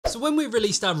So when we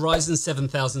released our Ryzen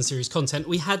 7000 series content,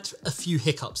 we had a few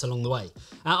hiccups along the way.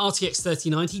 Our RTX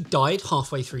 3090 died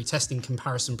halfway through testing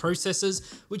comparison processors,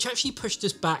 which actually pushed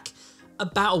us back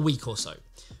about a week or so.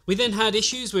 We then had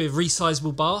issues with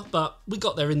resizable bar, but we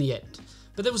got there in the end.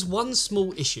 But there was one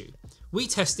small issue. We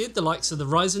tested the likes of the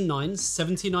Ryzen 9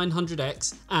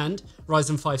 7900X and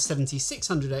Ryzen 5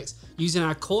 7600X using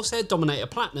our Corsair Dominator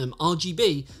Platinum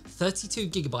RGB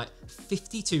 32GB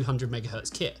 5200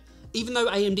 MHz kit, even though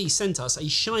AMD sent us a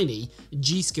shiny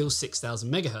G.Skill 6000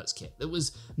 MHz kit that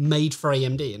was made for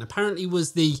AMD and apparently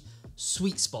was the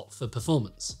sweet spot for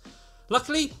performance.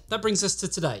 Luckily, that brings us to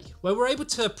today, where we're able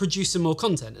to produce some more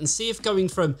content and see if going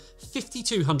from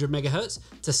 5200 MHz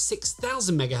to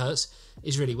 6000 MHz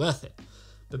is really worth it.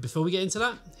 But before we get into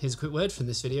that, here's a quick word from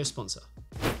this video sponsor.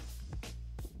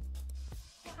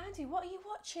 Andy, what are you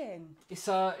watching? It's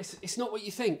not what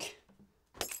you think.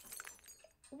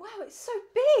 Wow, it's so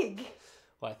big.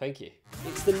 Why, thank you.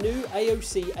 It's the new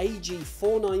AOC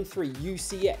AG493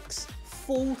 UCX,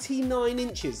 49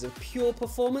 inches of pure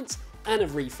performance and a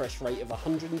refresh rate of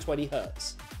 120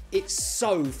 Hz. It's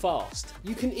so fast.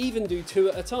 You can even do 2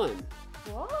 at a time.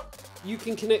 What? You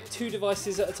can connect 2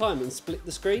 devices at a time and split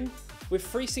the screen. With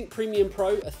FreeSync Premium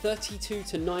Pro, a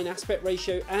 32:9 aspect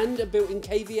ratio and a built-in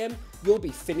KVM, you'll be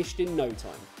finished in no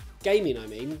time. Gaming, I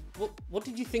mean. What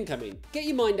did you think I mean? Get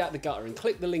your mind out the gutter and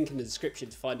click the link in the description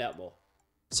to find out more.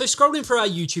 So scrolling through our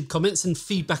YouTube comments and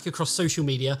feedback across social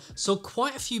media, saw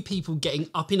quite a few people getting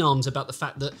up in arms about the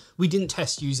fact that we didn't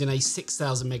test using a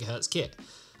 6000 MHz kit.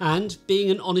 And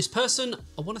being an honest person,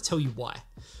 I want to tell you why.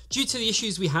 Due to the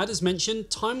issues we had, as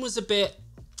mentioned, time was a bit,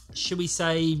 shall we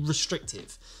say,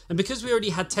 restrictive. And because we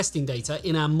already had testing data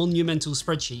in our monumental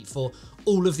spreadsheet for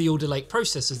all of the Alder Lake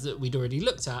processors that we'd already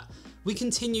looked at, we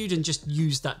continued and just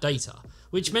used that data,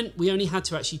 which meant we only had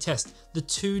to actually test the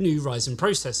 2 new Ryzen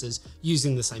processors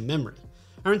using the same memory.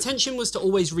 Our intention was to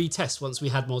always retest once we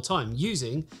had more time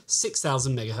using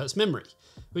 6000 MHz memory,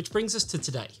 which brings us to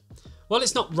today. While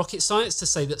it's not rocket science to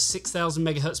say that 6000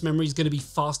 MHz memory is going to be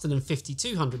faster than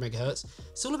 5200 MHz,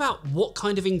 it's all about what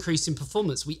kind of increase in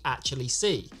performance we actually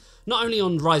see, not only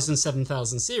on Ryzen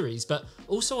 7000 series, but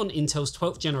also on Intel's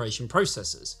 12th generation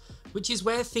processors, which is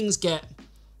where things get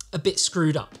a bit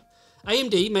screwed up.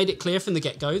 AMD made it clear from the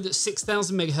get-go that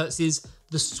 6000 MHz is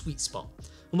the sweet spot.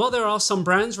 And while there are some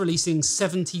brands releasing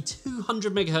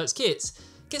 7200 MHz kits,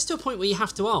 it gets to a point where you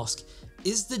have to ask,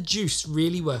 is the juice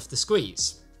really worth the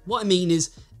squeeze? What I mean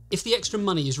is, if the extra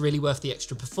money is really worth the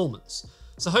extra performance.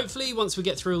 So hopefully once we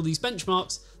get through all these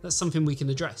benchmarks, that's something we can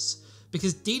address.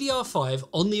 Because DDR5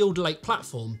 on the Alder Lake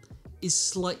platform is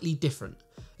slightly different.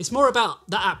 It's more about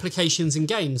the applications and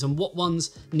games and what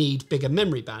ones need bigger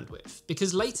memory bandwidth,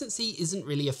 because latency isn't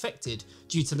really affected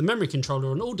due to the memory controller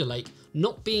on Alder Lake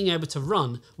not being able to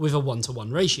run with a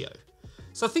 1:1 ratio.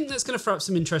 So I think that's going to throw up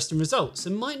some interesting results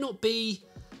and might not be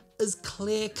as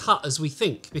clear cut as we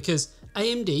think, because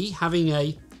AMD having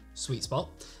a sweet spot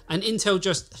and Intel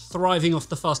just thriving off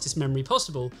the fastest memory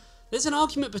possible, there's an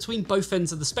argument between both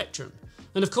ends of the spectrum.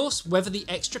 And of course, whether the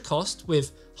extra cost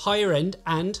with higher end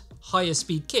and higher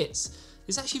speed kits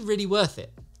is actually really worth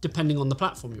it, depending on the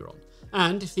platform you're on,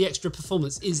 and if the extra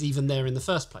performance is even there in the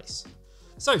first place.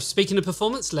 So speaking of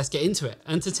performance, let's get into it.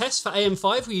 And to test for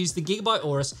AM5, we use the Gigabyte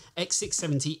Aorus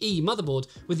X670E motherboard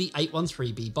with the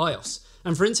 813B BIOS.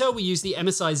 And for Intel, we use the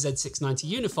MSI Z690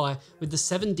 unifier with the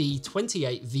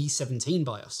 7D28V17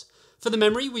 BIOS. For the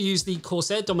memory, we use the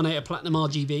Corsair Dominator Platinum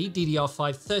RGB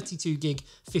DDR5 32GB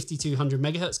 5200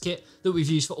 MHz kit that we've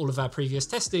used for all of our previous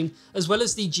testing, as well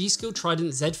as the G.Skill Trident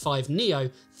Z5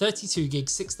 Neo 32GB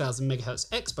 6000 MHz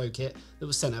Expo kit that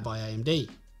was sent out by AMD.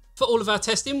 For all of our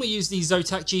testing, we use the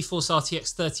Zotac GeForce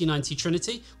RTX 3090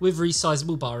 Trinity with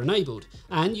resizable bar enabled,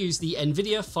 and use the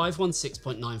NVIDIA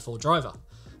 516.94 driver.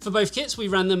 For both kits, we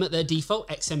ran them at their default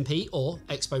XMP or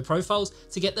Expo profiles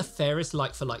to get the fairest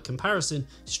like-for-like comparison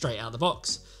straight out of the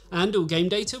box, and all game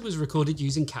data was recorded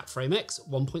using CapFrameX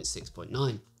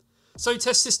 1.6.9. So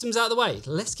test systems out of the way,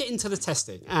 let's get into the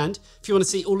testing, and if you want to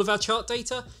see all of our chart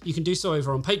data, you can do so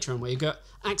over on Patreon, where you get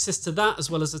access to that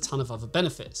as well as a ton of other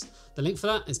benefits. The link for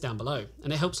that is down below,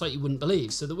 and it helps like you wouldn't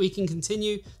believe, so that we can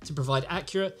continue to provide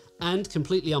accurate and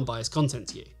completely unbiased content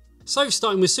to you. So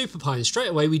starting with SuperPi, straight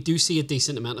away we do see a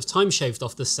decent amount of time shaved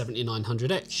off the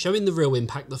 7900X, showing the real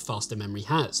impact that faster memory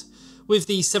has. With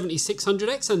the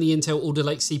 7600X and the Intel Alder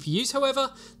Lake CPUs,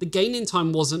 however, the gain in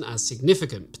time wasn't as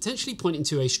significant, potentially pointing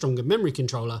to a stronger memory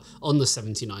controller on the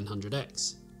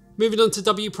 7900X. Moving on to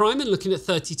wPrime and looking at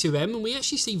 32M, and we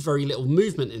actually see very little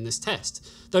movement in this test,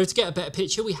 though to get a better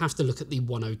picture we have to look at the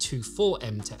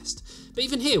 1024M test. But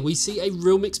even here we see a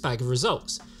real mixed bag of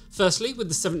results. Firstly, with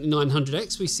the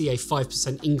 7900X, we see a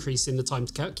 5% increase in the time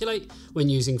to calculate when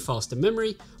using faster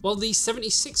memory, while the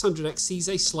 7600X sees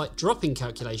a slight drop in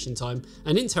calculation time,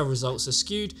 and Intel results are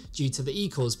skewed due to the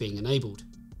E-cores being enabled.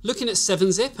 Looking at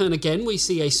 7-zip, and again we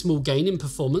see a small gain in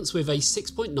performance with a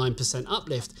 6.9%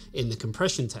 uplift in the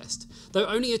compression test, though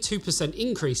only a 2%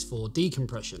 increase for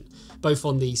decompression, both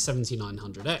on the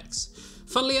 7900X.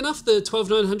 Funnily enough, the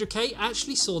 12900K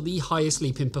actually saw the highest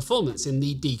leap in performance in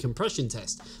the decompression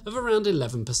test of around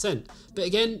 11%, but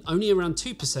again only around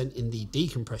 2% in the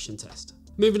decompression test.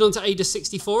 Moving on to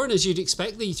AIDA64, and as you'd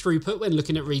expect, the throughput when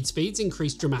looking at read speeds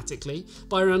increased dramatically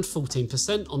by around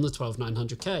 14% on the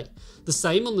 12900K, the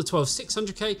same on the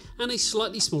 12600K, and a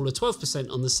slightly smaller 12%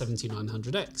 on the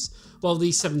 7900X, while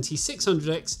the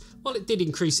 7600X, while it did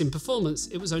increase in performance,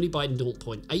 it was only by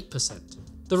 0.8%.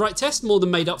 The write test more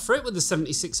than made up for it, with the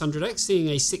 7600X seeing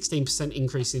a 16%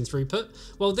 increase in throughput,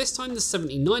 while this time the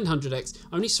 7900X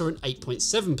only saw an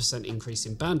 8.7% increase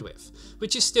in bandwidth,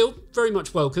 which is still very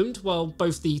much welcomed, while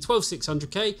both the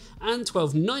 12600K and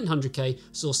 12900K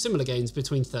saw similar gains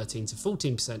between 13 to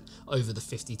 14% over the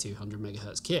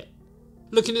 5200MHz kit.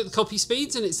 Looking at the copy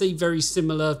speeds, and it's a very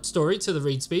similar story to the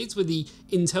read speeds, with the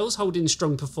Intels holding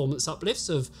strong performance uplifts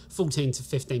of 14 to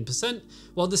 15%,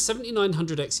 while the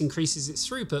 7900X increases its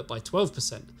throughput by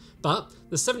 12%, but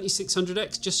the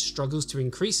 7600X just struggles to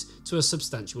increase to a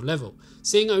substantial level,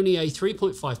 seeing only a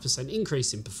 3.5%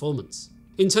 increase in performance.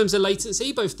 In terms of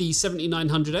latency, both the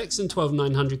 7900X and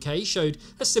 12900K showed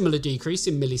a similar decrease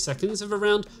in milliseconds of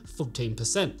around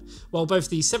 14%, while both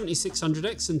the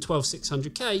 7600X and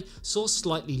 12600K saw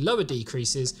slightly lower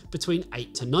decreases between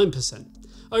 8 to 9%.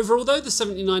 Overall though, the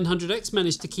 7900X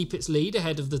managed to keep its lead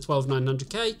ahead of the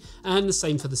 12900K, and the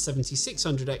same for the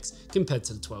 7600X compared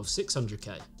to the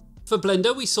 12600K. For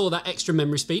Blender, we saw that extra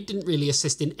memory speed didn't really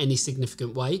assist in any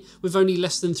significant way, with only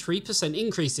less than 3%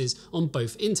 increases on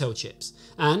both Intel chips,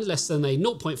 and less than a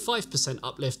 0.5%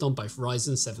 uplift on both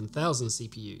Ryzen 7000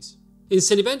 CPUs. In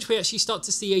Cinebench, we actually start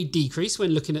to see a decrease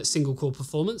when looking at single core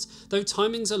performance, though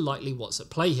timings are likely what's at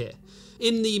play here.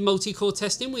 In the multi-core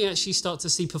testing, we actually start to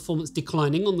see performance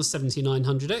declining on the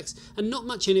 7900X and not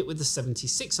much in it with the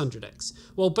 7600X,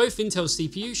 while both Intel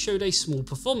CPUs showed a small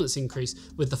performance increase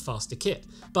with the faster kit,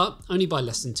 but only by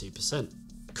less than 2%.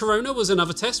 Corona was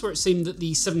another test where it seemed that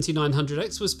the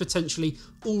 7900X was potentially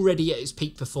already at its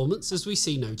peak performance, as we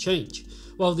see no change,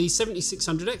 while the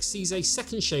 7600X sees a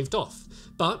second shaved off,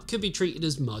 but could be treated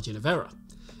as margin of error.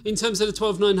 In terms of the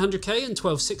 12900K and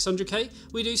 12600K,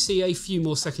 we do see a few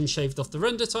more seconds shaved off the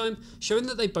render time, showing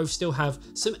that they both still have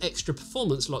some extra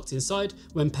performance locked inside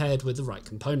when paired with the right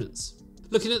components.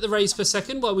 Looking at the raise per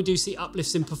second, while we do see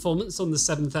uplifts in performance on the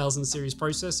 7000 series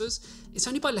processors, it's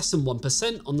only by less than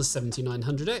 1% on the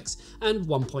 7900X and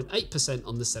 1.8%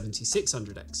 on the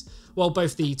 7600X, while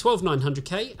both the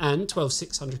 12900K and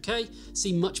 12600K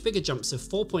see much bigger jumps of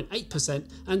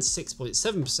 4.8% and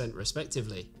 6.7%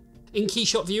 respectively. In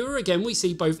Keyshot Viewer, again we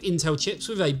see both Intel chips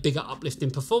with a bigger uplift in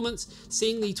performance,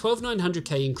 seeing the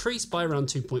 12900K increase by around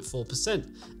 2.4%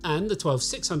 and the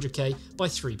 12600K by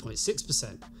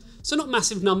 3.6%. So not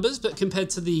massive numbers, but compared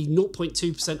to the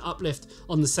 0.2% uplift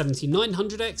on the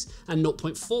 7900X and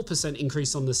 0.4%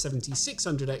 increase on the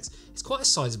 7600X, it's quite a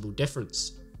sizable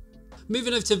difference.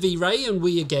 Moving over to V-Ray, and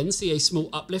we again see a small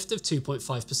uplift of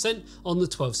 2.5% on the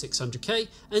 12600K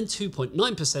and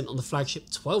 2.9% on the flagship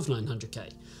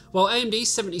 12900K, while AMD's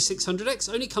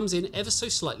 7600X only comes in ever so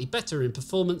slightly better in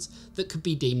performance that could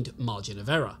be deemed margin of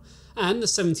error, and the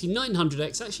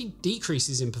 7900X actually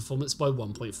decreases in performance by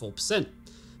 1.4%.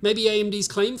 Maybe AMD's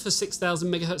claim for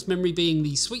 6000 MHz memory being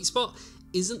the sweet spot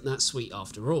isn't that sweet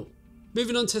after all.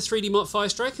 Moving on to 3DMark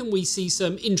FireStrike, and we see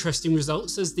some interesting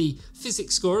results as the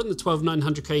physics score on the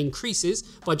 12900K increases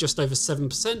by just over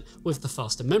 7% with the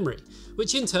faster memory,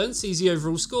 which in turn sees the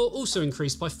overall score also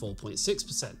increase by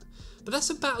 4.6%. But that's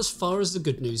about as far as the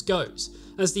good news goes,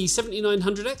 as the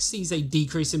 7900X sees a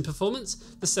decrease in performance,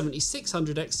 the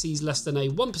 7600X sees less than a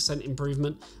 1%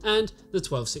 improvement, and the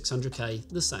 12600K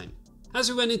the same. As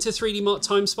we went into 3DMark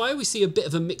TimeSpy, we see a bit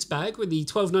of a mixed bag, with the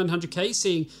 12900K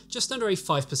seeing just under a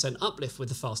 5% uplift with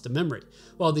the faster memory,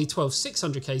 while the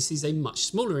 12600K sees a much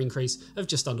smaller increase of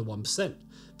just under 1%.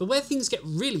 But where things get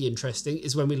really interesting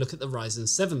is when we look at the Ryzen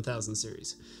 7000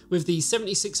 series, with the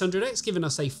 7600X giving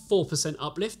us a 4%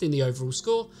 uplift in the overall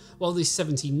score, while the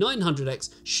 7900X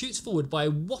shoots forward by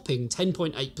a whopping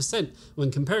 10.8% when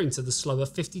comparing to the slower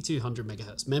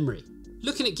 5200MHz memory.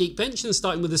 Looking at Geekbench and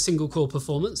starting with a single core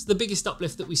performance, the biggest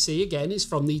uplift that we see again is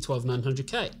from the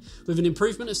 12900K, with an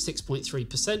improvement of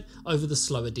 6.3% over the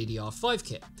slower DDR5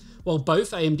 kit. While both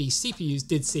AMD CPUs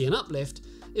did see an uplift,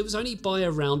 it was only by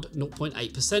around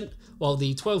 0.8%, while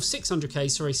the 12600K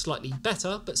saw a slightly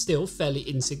better, but still fairly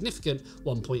insignificant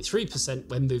 1.3%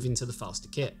 when moving to the faster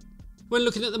kit. When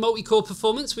looking at the multi-core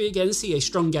performance, we again see a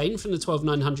strong gain from the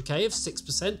 12900K of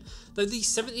 6%, though the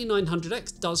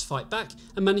 7900X does fight back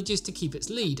and manages to keep its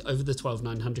lead over the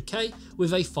 12900K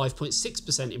with a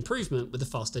 5.6% improvement with the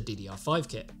faster DDR5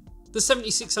 kit. The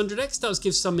 7600X does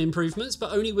give some improvements,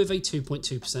 but only with a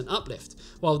 2.2% uplift,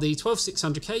 while the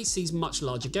 12600K sees much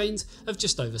larger gains of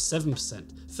just over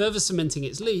 7%, further cementing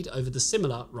its lead over the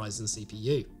similar Ryzen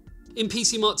CPU. In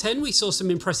PCMark 10 we saw some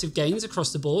impressive gains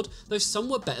across the board, though some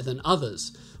were better than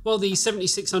others. While the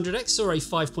 7600X saw a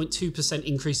 5.2%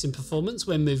 increase in performance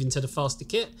when moving to the faster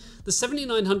kit, the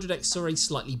 7900X saw a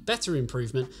slightly better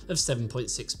improvement of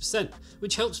 7.6%,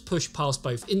 which helps push past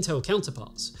both Intel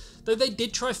counterparts, though they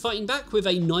did try fighting back with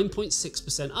a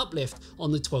 9.6% uplift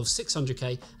on the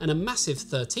 12600K and a massive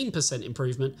 13%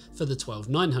 improvement for the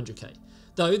 12900K,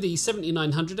 though the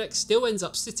 7900X still ends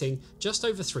up sitting just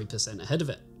over 3% ahead of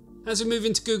it. As we move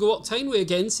into Google Octane, we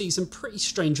again see some pretty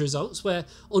strange results where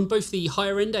on both the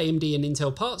higher end AMD and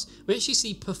Intel parts, we actually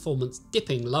see performance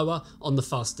dipping lower on the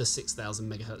faster 6000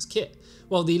 MHz kit,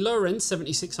 while the lower end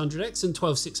 7600X and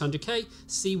 12600K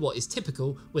see what is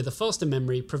typical with a faster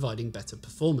memory providing better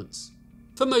performance.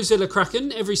 For Mozilla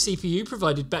Kraken, every CPU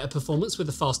provided better performance with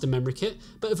a faster memory kit,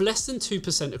 but of less than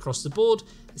 2% across the board,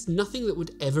 it's nothing that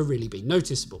would ever really be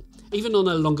noticeable, even on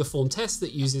a longer form test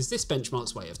that uses this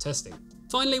benchmark's way of testing.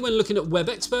 Finally, when looking at Web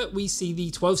Expert, we see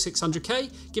the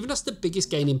 12600K giving us the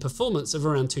biggest gain in performance of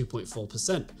around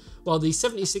 2.4%, while the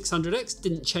 7600X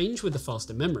didn't change with the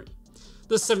faster memory.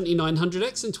 The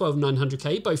 7900X and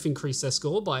 12900K both increased their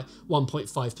score by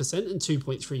 1.5% and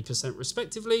 2.3%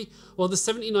 respectively, while the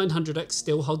 7900X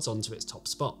still holds on to its top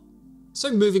spot.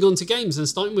 So moving on to games and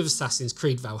starting with Assassin's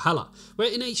Creed Valhalla, where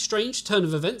in a strange turn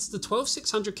of events, the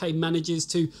 12600K manages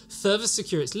to further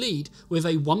secure its lead with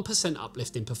a 1%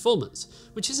 uplift in performance,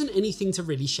 which isn't anything to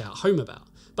really shout home about,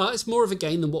 but it's more of a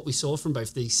gain than what we saw from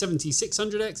both the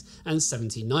 7600X and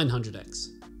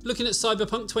 7900X. Looking at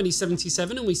Cyberpunk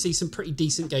 2077, and we see some pretty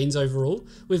decent gains overall,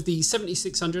 with the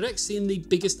 7600X seeing the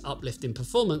biggest uplift in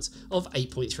performance of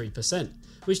 8.3%,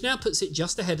 which now puts it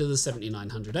just ahead of the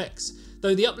 7900X,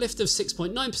 though the uplift of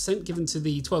 6.9% given to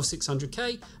the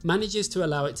 12600K manages to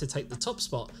allow it to take the top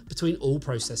spot between all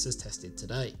processors tested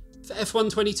today. For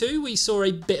F122, we saw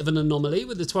a bit of an anomaly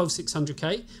with the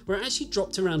 12600K, where it actually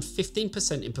dropped around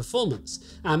 15% in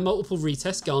performance, and multiple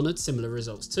retests garnered similar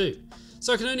results too.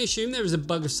 So I can only assume there is a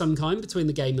bug of some kind between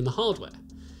the game and the hardware.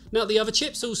 Now the other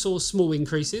chips all saw small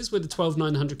increases, with the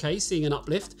 12900K seeing an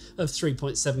uplift of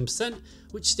 3.7%,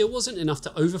 which still wasn't enough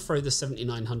to overthrow the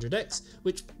 7900X,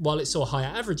 which, while it saw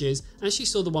higher averages, actually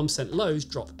saw the 1% lows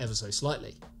drop ever so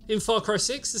slightly. In FarCry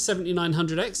 6, the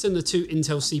 7900X and the two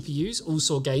Intel CPUs all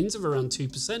saw gains of around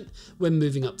 2% when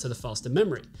moving up to the faster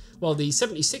memory, while the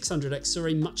 7600X saw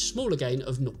a much smaller gain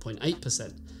of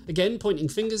 0.8%, again pointing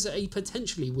fingers at a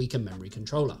potentially weaker memory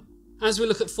controller. As we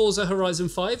look at Forza Horizon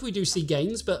 5, we do see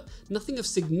gains, but nothing of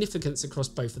significance across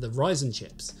both of the Ryzen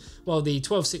chips, while the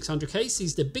 12600K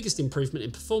sees the biggest improvement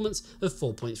in performance of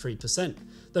 4.3%,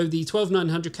 though the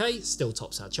 12900K still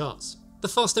tops our charts. The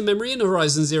faster memory in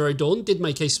Horizon Zero Dawn did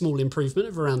make a small improvement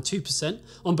of around 2%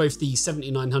 on both the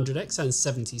 7900X and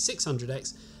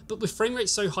 7600X, but with frame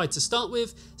rates so high to start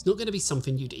with, it's not going to be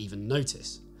something you'd even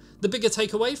notice. The bigger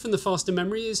takeaway from the faster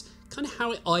memory is kind of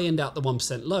how it ironed out the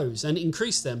 1% lows and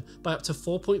increased them by up to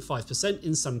 4.5%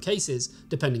 in some cases,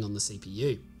 depending on the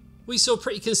CPU. We saw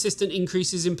pretty consistent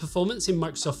increases in performance in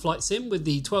Microsoft Flight Sim, with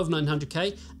the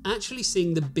 12900K actually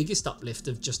seeing the biggest uplift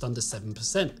of just under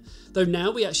 7%, though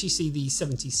now we actually see the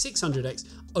 7600X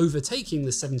overtaking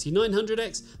the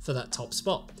 7900X for that top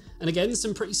spot. And again,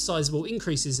 some pretty sizable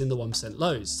increases in the 1%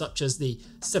 lows, such as the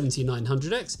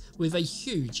 7900X with a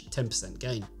huge 10%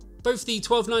 gain. Both the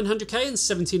 12900K and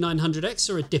 7900X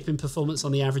saw a dip in performance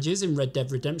on the averages in Red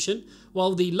Dead Redemption,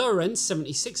 while the lower end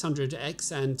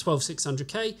 7600X and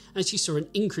 12600K actually saw an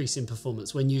increase in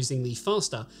performance when using the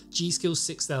faster G.Skill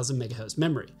 6000 MHz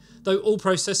memory, though all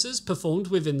processors performed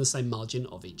within the same margin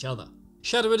of each other.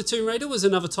 Shadow of the Tomb Raider was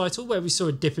another title where we saw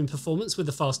a dip in performance with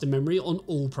the faster memory on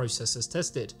all processors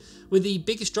tested, with the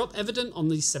biggest drop evident on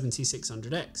the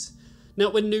 7600X. Now,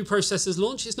 when new processors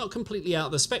launch, it's not completely out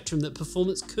of the spectrum that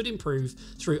performance could improve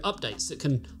through updates that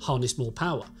can harness more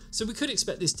power, so we could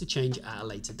expect this to change at a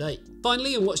later date.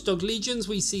 Finally, in Watch Dogs Legion,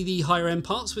 we see the higher end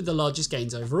parts with the largest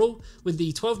gains overall, with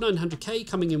the 12900K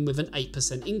coming in with an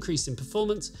 8% increase in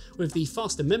performance with the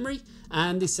faster memory,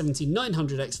 and the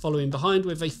 17900X following behind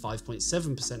with a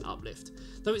 5.7% uplift.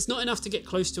 Though it's not enough to get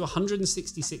close to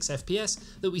 166 FPS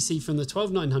that we see from the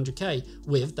 12900K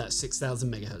with that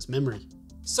 6000 MHz memory.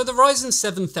 So the Ryzen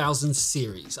 7000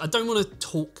 series, I don't want to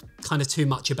talk kind of too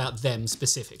much about them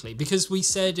specifically because we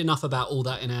said enough about all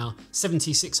that in our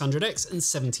 7600X and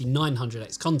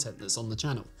 7900X content that's on the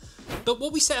channel. But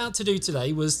what we set out to do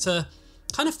today was to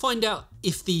kind of find out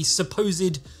if the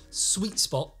supposed sweet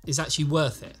spot is actually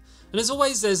worth it. And as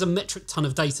always, there's a metric ton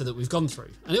of data that we've gone through,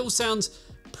 and it all sounds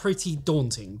pretty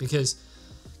daunting because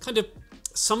kind of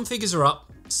some figures are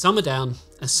up, some are down,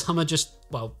 and some are just,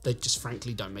 well, they just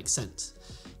frankly don't make sense.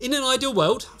 In an ideal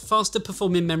world, faster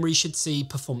performing memory should see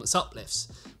performance uplifts,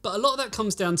 but a lot of that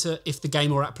comes down to if the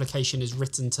game or application is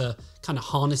written to kind of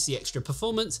harness the extra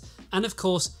performance, and of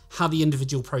course, how the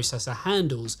individual processor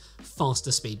handles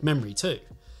faster speed memory too.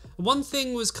 One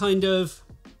thing was kind of,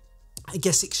 I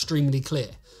guess, extremely clear,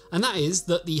 and that is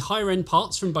that the higher end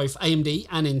parts from both AMD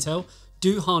and Intel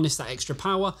do harness that extra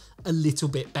power a little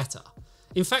bit better.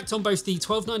 In fact, on both the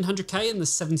 12900K and the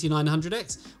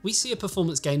 7900X, we see a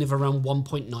performance gain of around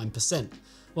 1.9%,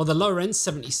 while the lower end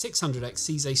 7600X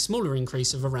sees a smaller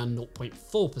increase of around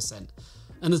 0.4%,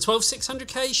 and the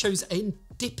 12600K shows a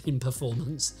dip in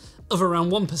performance of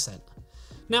around 1%.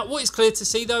 Now, what is clear to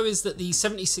see though is that the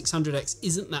 7600X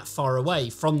isn't that far away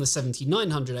from the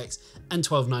 7900X and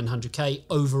 12900K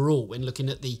overall when looking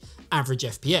at the average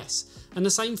FPS, and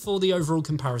the same for the overall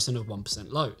comparison of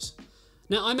 1% lows.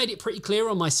 Now, I made it pretty clear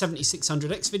on my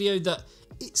 7600X video that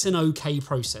it's an okay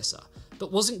processor, but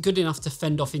wasn't good enough to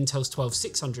fend off Intel's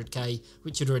 12600K,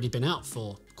 which had already been out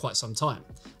for quite some time,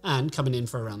 and coming in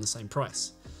for around the same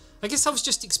price. I guess I was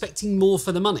just expecting more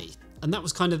for the money, and that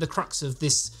was kind of the crux of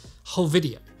this whole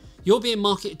video. You're being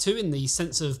marketed to in the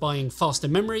sense of buying faster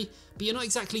memory, but you're not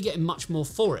exactly getting much more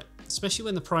for it, especially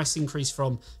when the price increase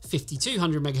from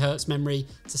 5200 MHz memory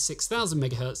to 6000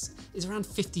 MHz is around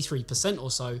 53%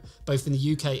 or so, both in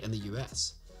the UK and the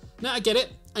US. Now, I get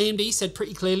it, AMD said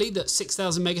pretty clearly that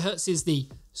 6000 MHz is the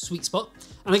sweet spot,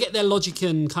 and I get their logic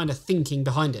and kind of thinking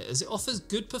behind it, as it offers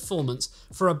good performance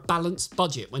for a balanced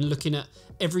budget when looking at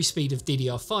every speed of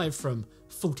DDR5 from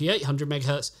 4800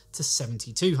 MHz to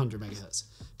 7200 MHz,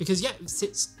 because yeah, it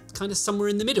sits kind of somewhere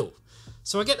in the middle.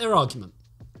 So I get their argument.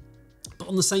 But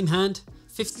on the same hand,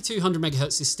 5200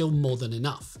 MHz is still more than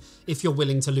enough if you're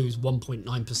willing to lose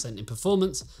 1.9% in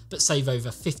performance, but save over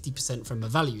 50% from a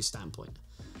value standpoint.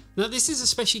 Now, this is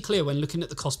especially clear when looking at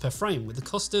the cost per frame, with the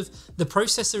cost of the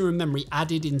processor and memory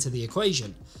added into the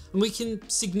equation, and we can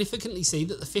significantly see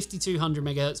that the 5200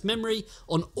 MHz memory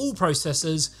on all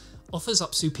processors offers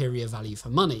up superior value for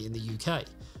money in the UK,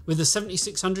 with the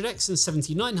 7600X and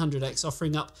 7900X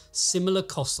offering up similar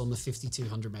costs on the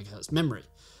 5200 MHz memory,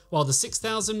 while the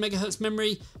 6000 MHz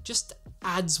memory just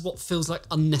adds what feels like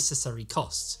unnecessary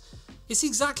costs. It's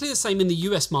exactly the same in the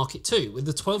US market too, with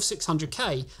the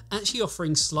 12600K actually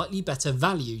offering slightly better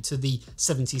value to the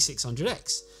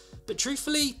 7600X. But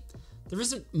truthfully, there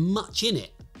isn't much in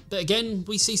it. But again,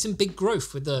 we see some big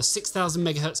growth with the 6000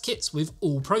 MHz kits with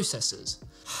all processors.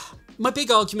 My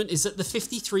big argument is that the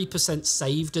 53%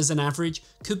 saved as an average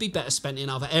could be better spent in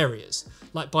other areas,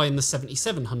 like buying the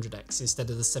 7700X instead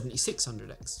of the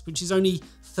 7600X, which is only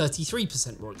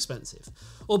 33% more expensive,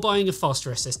 or buying a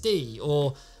faster SSD,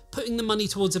 or putting the money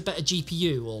towards a better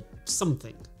GPU or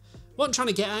something. What I'm trying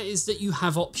to get at is that you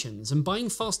have options, and buying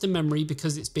faster memory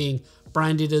because it's being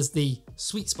branded as the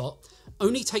sweet spot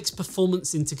only takes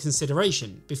performance into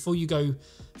consideration before you go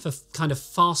for kind of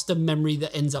faster memory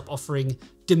that ends up offering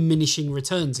diminishing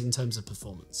returns in terms of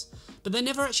performance. But they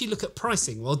never actually look at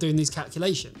pricing while doing these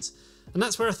calculations, and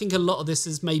that's where I think a lot of this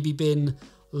has maybe been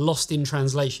lost in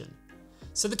translation.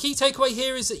 So the key takeaway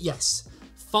here is that yes,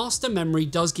 faster memory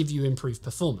does give you improved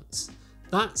performance.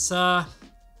 That's a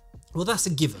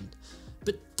given.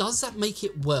 But does that make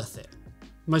it worth it?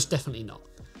 Most definitely not.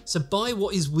 So buy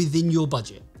what is within your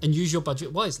budget and use your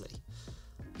budget wisely.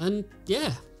 And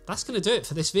yeah, that's going to do it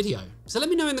for this video. So let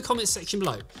me know in the comments section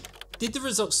below. Did the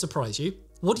results surprise you?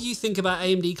 What do you think about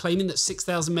AMD claiming that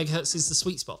 6000 MHz is the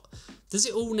sweet spot? Does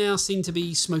it all now seem to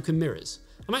be smoke and mirrors?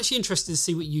 I'm actually interested to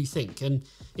see what you think, and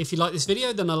if you like this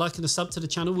video, then a like and a sub to the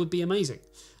channel would be amazing.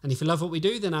 And if you love what we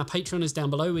do, then our Patreon is down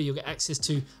below, where you'll get access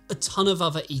to a ton of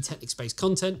other eTeknix based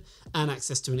content and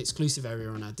access to an exclusive area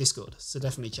on our Discord, so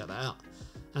definitely check that out.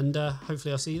 And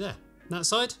hopefully I'll see you there. That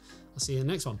side, I'll see you in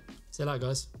the next one. See you later,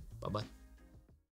 guys. Bye-bye.